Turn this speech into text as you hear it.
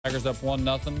Tigers up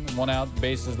 1-0, 1 out,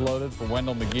 bases loaded for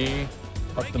Wendell McGee.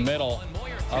 Up the middle,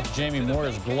 off Jamie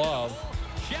Moore's glove,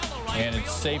 and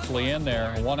it's safely in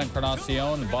there. One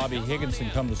Encarnacion and Bobby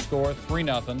Higginson come to score,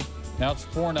 3-0. Now it's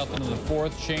 4-0 in the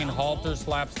fourth. Shane Halter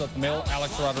slaps up the middle.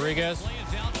 Alex Rodriguez,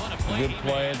 a good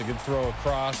play, the good throw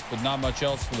across, but not much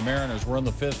else for the Mariners. We're in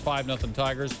the fifth, 5-0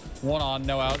 Tigers. 1 on,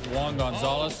 no out. Juan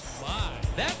Gonzalez.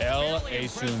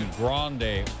 Es un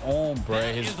grande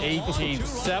hombre. His 18th,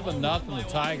 7-0 the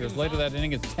Tigers. Later that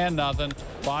inning, it's 10-0.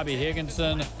 Bobby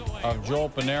Higginson of Joel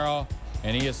Pinero,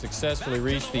 and he has successfully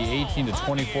reached the 18 to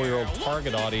 24-year-old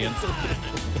target audience.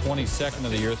 22nd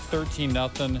of the year,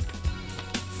 13-0,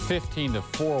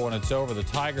 15-4 when it's over. The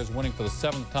Tigers winning for the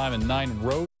 7th time in 9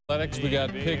 road athletics. We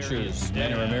got pictures.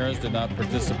 Manny Ramirez did not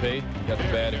participate. Got the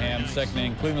bad ham. Second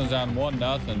inning, Cleveland's down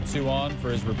 1-0, 2 on for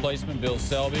his replacement, Bill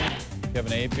Selby.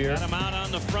 Kevin Apier. Got him out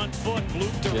on the front foot,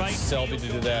 loop to right. Selby to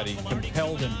do that. He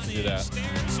compelled him to do that.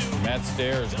 Matt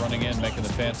Stairs running in, making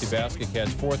the fancy basket catch.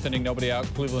 Fourth inning, nobody out.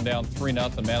 Cleveland down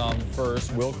 3-0. Man on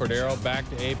first. Will Cordero back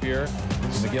to Apier.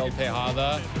 Miguel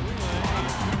Tejada.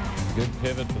 Good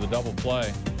pivot for the double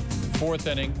play. Fourth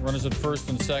inning, runners at first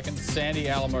and second. Sandy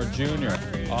Alomar Jr.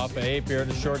 off of Apier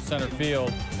to short center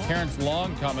field. Terrence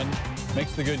Long coming,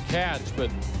 makes the good catch, but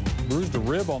bruised a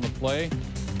rib on the play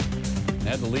and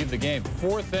had to leave the game.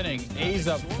 Fourth inning, A's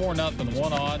up 4-0,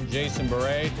 1 on. Jason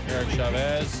Beret to Eric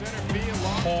Chavez.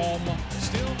 Home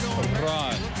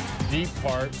run, deep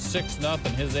part, 6-0,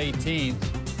 his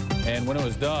 18th. And when it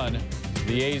was done,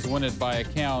 the A's win it by a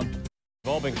count.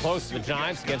 They've all been close to the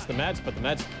Giants against the Mets, but the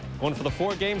Mets going for the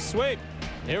 4-game sweep.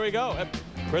 Here we go.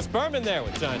 Chris Berman there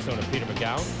with Giants owner Peter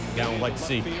McGowan. McGowan would like to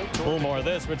see a little more of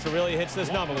this. Richard really hits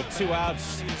this number with 2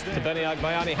 outs to Benny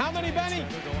Agbayani. How many, Benny?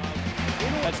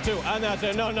 That's 2. And that's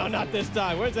it. No, not this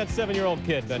time. Where's that 7-year-old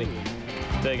kid, Benny?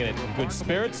 Taking it in good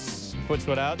spirits. Puts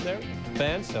one out there.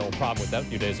 Fans, no problem with that a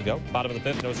few days ago. Bottom of the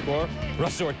 5th, no score.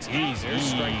 Russ Ortiz,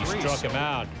 struck him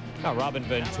out. Now Robin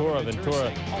Ventura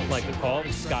like to call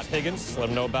him. Scott Higgins, let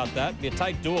him know about that. Be a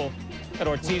tight duel at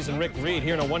Ortiz and Rick Reed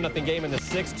here in a 1-0 game in the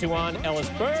 6th. 2 on. Ellis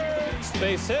Burns,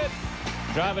 base hit.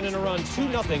 Driving in a run,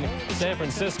 2-0 San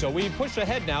Francisco. We push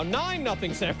ahead now,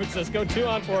 9-0 San Francisco, 2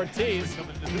 on for Ortiz.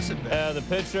 The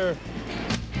pitcher,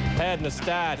 pad the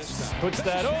stats, puts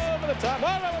that over the top.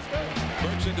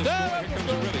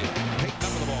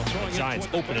 Giants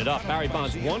open it up. Barry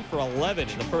Bonds 1 for 11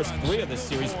 in the first 3 of this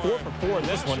series, 4 for 4 in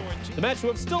this one. The Mets, who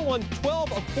have still won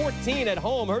 12 of 14 at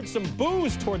home, heard some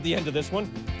boos toward the end of this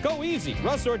one. Go easy.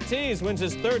 Russ Ortiz wins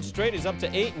his 3rd straight. He's up to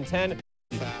 8-10.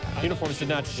 Uniforms did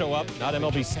not show up. Not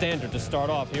MLB standard to start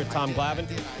off here. Tom Glavine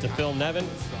to Phil Nevin.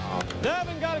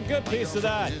 Nevin got a good piece of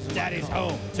that. Daddy's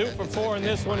home. 2 for 4 in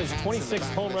this one. His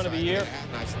 26th home run of the year.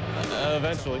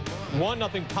 Eventually.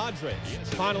 1-0 Padres.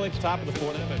 Finally, top of the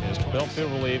 4th.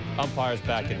 Belfield relieved. Umpires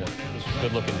back in the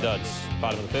good-looking duds.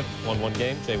 Bottom of the 5th. 1-1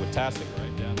 game. Jay with Tassick.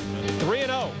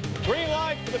 3-0. Green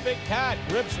light for the big cat.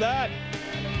 Rips that.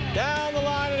 Down the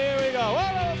line, and here we go.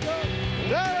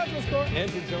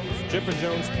 Andrew Jones, Chipper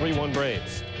Jones, 3-1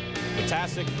 Braves.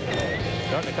 Tassick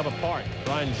starting to come apart.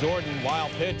 Brian Jordan,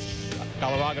 wild pitch.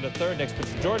 Colorado to 3rd. Next pitch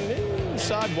to Jordan.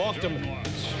 Inside, walked him.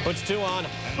 Puts 2 on.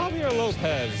 Javier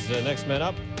Lopez, next man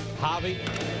up. Javi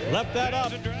left that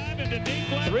up.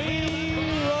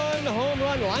 3-run home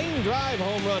run, line drive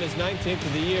home run. His 19th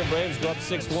of the year. Braves go up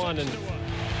 6-1. And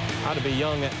how to be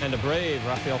young and a Brave.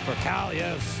 Rafael Furcal,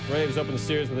 yes. Braves open the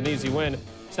series with an easy win.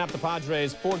 Snap the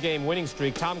Padres' 4-game winning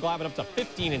streak. Tom Glavine up to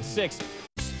 15-6.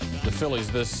 The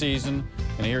Phillies this season,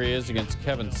 and here he is against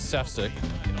Kevin Sefcik.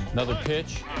 Another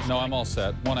pitch. No, I'm all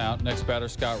set. 1 out. Next batter,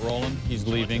 Scott Rowland. He's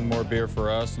leaving. More beer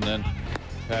for us. And then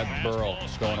Pat Burrell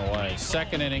is going away.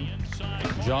 2nd inning.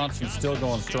 Johnson still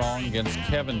going strong against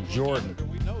Kevin Jordan.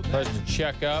 Tries to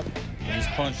check up. He's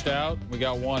punched out. We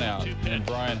got 1 out. And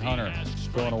Brian Hunter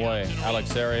going away.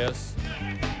 Alex Arias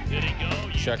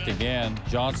checked again.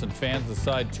 Johnson fans the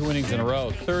side 2 innings in a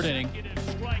row. 3rd inning,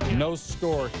 no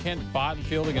score. Kent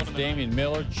Bottenfield against Damian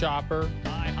Miller. Chopper,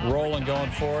 Rowland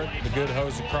going for it. The good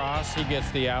hose across. He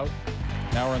gets the out.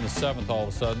 Now we're in the 7th all of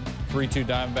a sudden. 3-2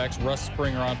 Diamondbacks. Russ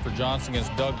Springer on for Johnson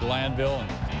against Doug Glanville.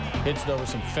 And hits it over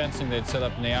some fencing they'd set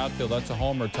up in the outfield. That's a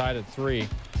homer, tied at 3.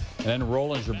 And then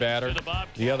Rowland's your batter.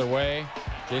 The other way,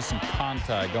 Jason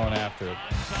Conti going after it.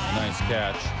 Nice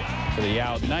catch for the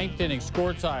out. 9th inning,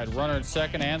 score tied. Runner at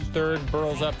 2nd and 3rd.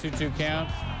 Burrow's up 2-2 count.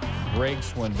 Greg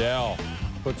Swindell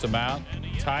puts him out.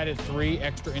 Tied at 3.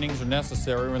 Extra innings are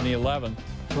necessary. We're in the 11th.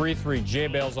 3-3. Jay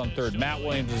Bales on 3rd. Matt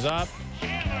Williams is up.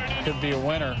 Could be a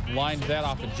winner. Lines that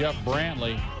off of Jeff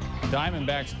Brantley.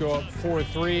 Diamondbacks go up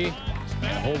 4-3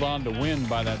 and hold on to win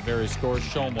by that very score.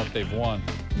 Show them what they've won.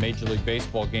 Major League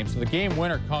Baseball game. So the game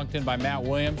winner conked in by Matt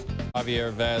Williams.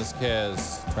 Javier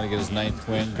Vazquez trying to get his 9th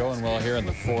win. Going well here in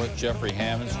the 4th. Jeffrey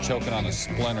Hammonds choking on a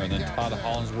splinter. And then Todd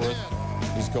Hollingsworth,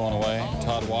 he's going away.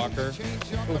 Todd Walker,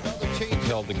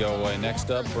 held to go away.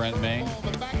 Next up, Brent Ming.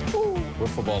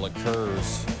 Wiffle ball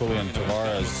occurs. Julian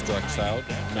Tavares strikes out.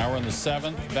 Now we're in the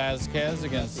 7th. Vazquez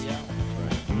against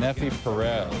Nefi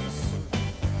Perez.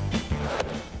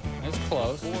 It's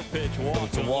close. But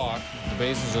it's a walk. The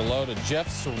bases are loaded. Jeff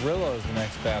Cirillo is the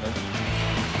next batter.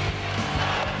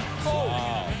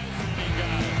 Wow.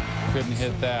 Couldn't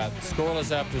hit that.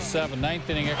 Scoreless after 7. 9th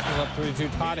inning, Extras up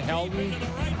 3-2. Todd Helton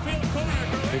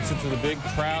hits it to the big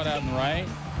crowd out and right.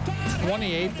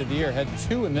 28th of the year. Had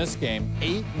 2 in this game.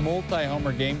 8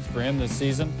 multi-homer games for him this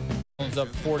season. Up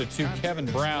 4-2. Kevin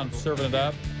Brown serving it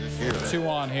up. 2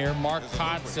 on here. Mark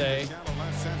Kotze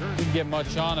didn't get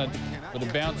much on it, but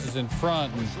it bounces in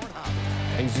front.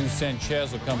 And Jesus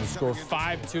Sanchez will come to score.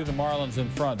 5-2. The Marlins in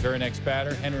front. Very next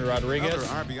batter, Henry Rodriguez.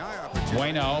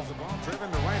 Bueno.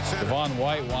 Devon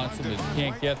White wants him, but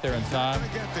can't get there in time.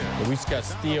 Luis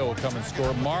Castillo will come and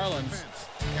score. Marlins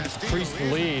increase the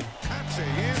lead.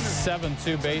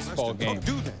 7-2 baseball game.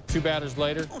 2 batters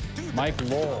later, Mike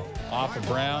Lowell off of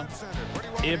Brown.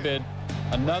 Ibid,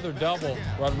 another double.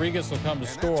 Rodriguez will come to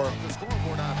score.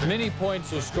 Many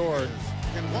points are scored.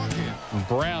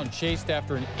 Brown chased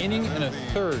after an inning and a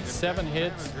third. 7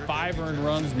 hits, 5 earned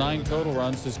runs, 9 total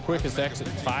runs. His quickest exit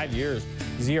in 5 years.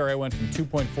 His ERA went from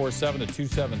 2.47 to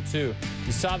 2.72.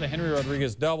 You saw the Henry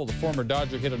Rodriguez double. The former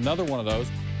Dodger hit another one of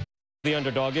those. The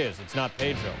underdog is. It's not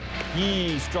Pedro.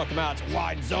 He struck him out. It's a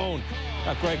wide zone.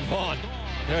 Got Greg Vaughn.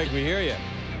 Greg, we hear you.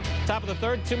 Top of the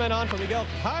 3rd, 2 men on for Miguel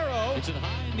Cairo.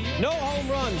 No home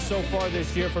runs so far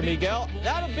this year for Miguel.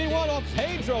 That'll be one off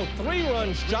Pedro.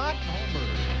 3-run shot.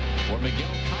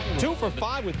 2 for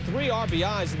 5 with 3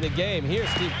 RBIs in the game. Here's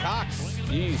Steve Cox.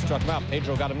 He struck him out.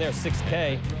 Pedro got him there,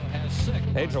 6K.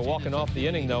 Pedro walking off the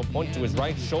inning, though, point to his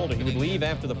right shoulder. He would leave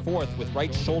after the 4th with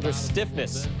right shoulder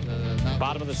stiffness.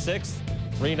 Bottom of the 6th,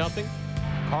 3-0.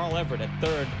 Carl Everett at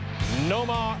 3rd.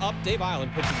 Nomar up. Dave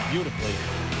Island pitching beautifully.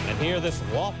 And here this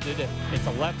lofted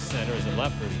into left center. Is it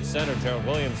left or is it center? Gerald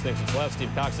Williams thinks it's left.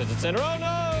 Steve Cox says it's center. Oh,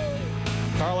 no!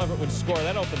 Carl Everett would score.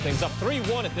 That opened things up.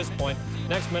 3-1 at this point.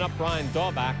 Next man up, Brian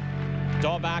Daubach.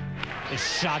 Daubach is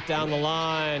shot down the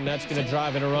line. That's going to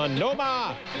drive in a run.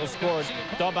 Nomar will score.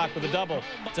 Daubach with a double.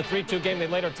 It's a 3-2 game. They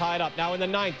later tie it up. Now in the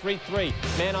 9th, 3-3.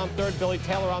 Man on 3rd, Billy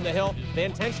Taylor on the hill. They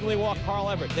intentionally walk Carl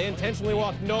Everett. They intentionally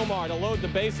walk Nomar to load the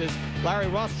bases. Larry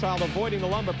Rothschild avoiding the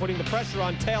lumber, putting the pressure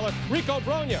on Taylor. Rico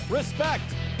Bronya, respect.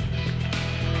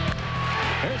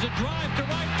 There's a drive to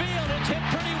right field. It's hit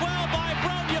pretty well by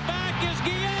Bronya. Back is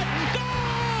Guillet.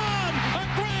 Gone! A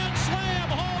grand slam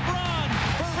home run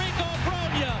for Rico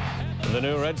Bronya. The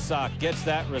new Red Sox gets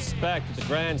that respect with the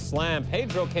grand slam.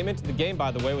 Pedro came into the game,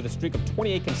 by the way, with a streak of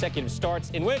 28 consecutive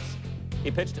starts in which he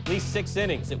pitched at least 6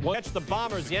 innings. It will catch the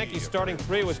Bombers. Yankees starting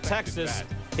 3 with Texas.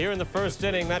 Here in the 1st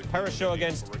inning, Matt Parasho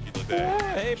against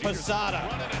Jorge Posada.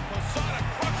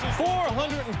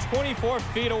 424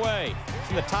 feet away. It's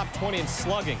in the top 20 in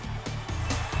slugging.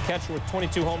 Catcher with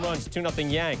 22 home runs,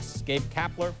 2-0 Yanks. Gabe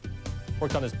Kapler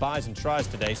worked on his buys and tries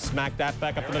today. Smacked that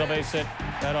back up the middle base hit.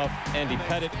 That off Andy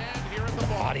Pettit. The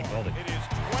bodybuilding.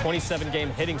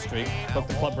 27-game hitting streak. Broke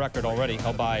the club record already,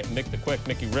 held by Mick the Quick,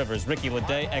 Mickey Rivers. Ricky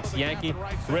Leday, ex-Yankee,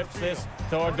 rips this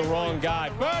toward the wrong guy.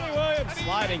 Bernie Williams,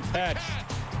 sliding catch.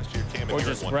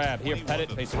 Gorgeous grab. Here,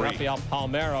 Pettit facing Rafael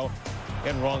Palmeiro.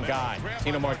 Again, wrong guy.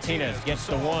 Tino Martinez gets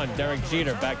the 1. Derek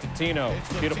Jeter back to Tino.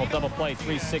 Beautiful double play,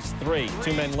 3-6-3.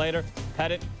 2 men later,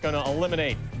 Pettit going to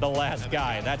eliminate the last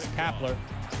guy. That's Kapler.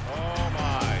 Oh,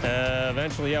 my.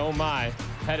 Eventually, oh, my.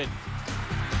 Pettit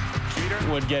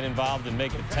would get involved and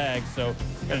make the tag, so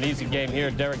got an easy game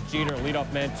here. Derek Jeter,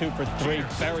 leadoff man, 2 for 3,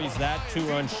 buries that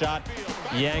 2-run shot.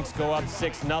 Yanks go up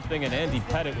 6-0, and Andy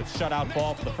Pettit with shutout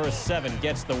ball for the first 7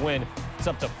 gets the win. It's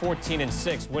up to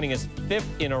 14-6, winning his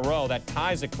 5th in a row. That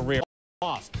ties a career.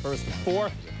 Lost first of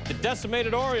 4. The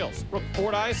decimated Orioles. Brooke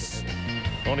Fordyce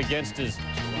going against his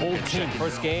old team.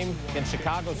 First game against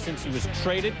Chicago since he was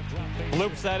traded.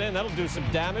 Loops that in. That'll do some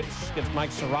damage. Gets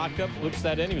Mike Soroka. Loops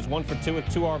that in. He was 1 for 2 with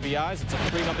 2 RBIs. It's a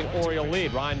 3-0 Oriole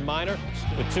lead. Ryan Miner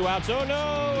with 2 outs. Oh,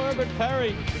 no! Herbert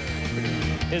Perry.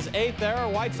 His 8th error.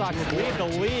 White Sox lead the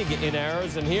league in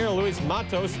errors. And here, Luis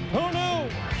Matos, who knew,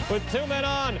 with 2 men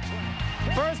on.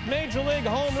 First Major League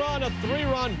home run, a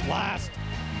 3-run blast.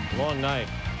 Long night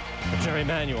for Jerry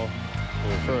Manuel,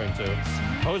 we're referring to.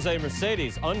 Jose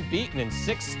Mercedes, unbeaten in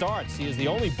 6 starts. He is the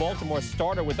only Baltimore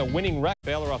starter with a winning record.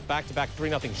 Baylor off back-to-back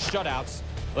 3-0 shutouts.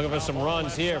 Looking for some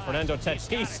runs here. Fernando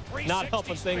Tatis not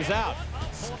helping things out.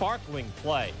 Sparkling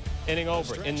play Inning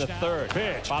over in the third.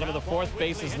 Bottom of the fourth,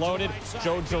 bases loaded.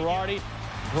 Joe Girardi,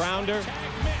 grounder,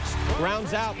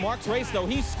 grounds out. Mark's race, though,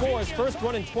 he scores. First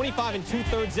run in 25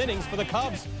 2/3 innings for the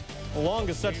Cubs. The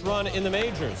longest such run in the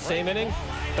majors. Same inning,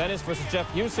 Bennis versus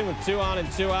Jeff Houston with 2 on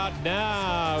and 2 out.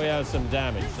 Now we have some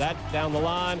damage. That down the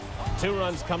line. 2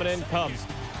 runs coming in. Cubs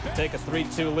take a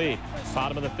 3-2 lead.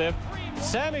 Bottom of the fifth,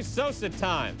 Sammy Sosa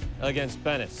time against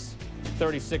Bennis.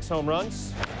 36 home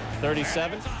runs,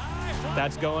 37.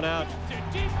 That's going out.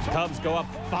 Cubs go up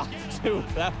 5-2.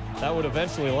 That would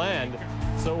eventually land,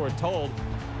 so we're told.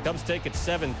 Cubs take it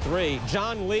 7-3.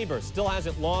 John Lieber still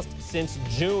hasn't lost since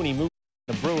June. He moved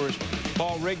the Brewers.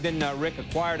 Paul Rigdon, Rick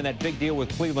acquired in that big deal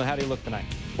with Cleveland. How do you look tonight?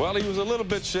 Well, he was a little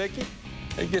bit shaky.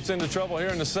 He gets into trouble here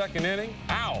in the second inning.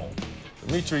 Ow!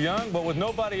 Dimitri Young, but with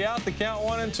nobody out, the count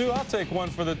 1-2. I'll take one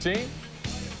for the team.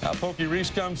 Now Pokey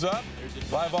Reese comes up.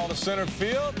 Fly ball to center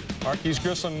field. Marquise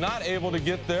Grissom not able to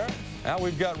get there. Now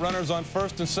we've got runners on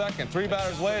first and second. 3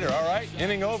 batters later. All right,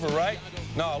 inning over, right?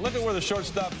 No, look at where the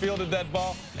shortstop fielded that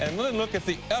ball. And then look at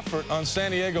the effort on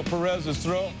San Diego Perez's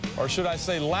throw, or should I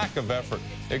say lack of effort.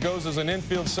 It goes as an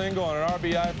infield single on an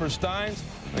RBI for Steins.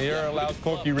 And the error allows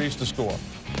Pokey Reese to score.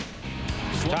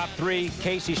 Top 3,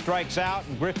 Casey strikes out,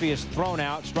 and Griffey is thrown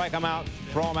out. Strike him out,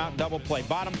 throw him out, double play.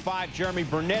 Bottom 5, Jeremy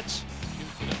Burnitz.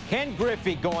 Ken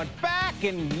Griffey going back,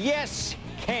 and yes,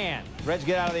 can. Reds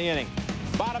get out of the inning.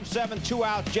 Bottom 7, 2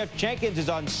 outs. Jeff Jenkins is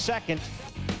on second.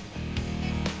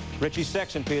 Richie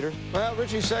Sexton, Peter. Well,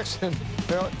 Richie Sexton,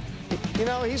 you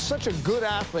know, he's such a good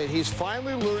athlete. He's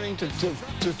finally learning to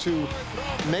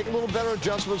make a little better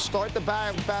adjustments, start the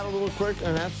bat a little quick,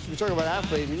 and that's, you're talking about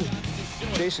athlete. He's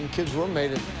Jason Kidd's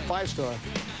roommate at 5-star.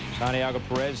 Santiago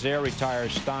Perez there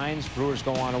retires Steins. Brewers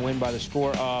go on to win by the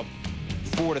score of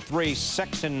 4-3.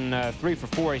 Sexton 3 for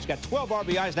 4. He's got 12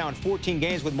 RBIs now in 14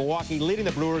 games with Milwaukee, leading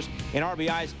the Brewers in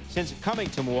RBIs since coming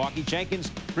to Milwaukee.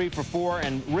 Jenkins 3 for 4,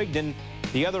 and Rigdon,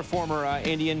 the other former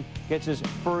Indian, gets his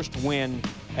first win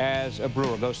as a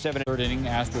Brewer. Goes 7. Third inning,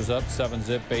 Astros up,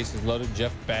 7-zip, bases loaded.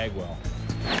 Jeff Bagwell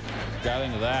got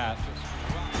into that.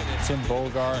 Tim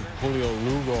Bogar and Julio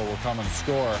Lugo will come and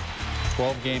score.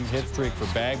 12-game hit streak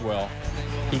for Bagwell.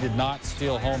 He did not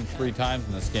steal home 3 times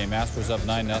in this game. Astros up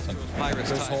 9-0.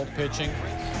 Chris Holt pitching.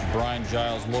 Brian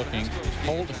Giles looking.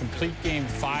 Holt a complete game,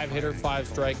 5-hitter, 5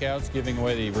 strikeouts, giving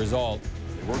away the result.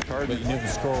 Worked hard, but you knew the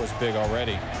score was big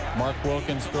already. Mark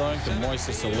Wilkins throwing to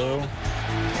Moises Alou.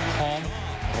 Home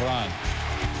run.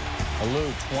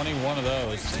 Alou, 21 of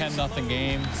those. 10-0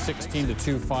 game,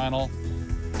 16-2 final.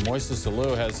 Moises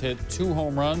Alou has hit 2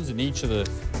 home runs in each of the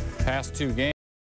past 2 games.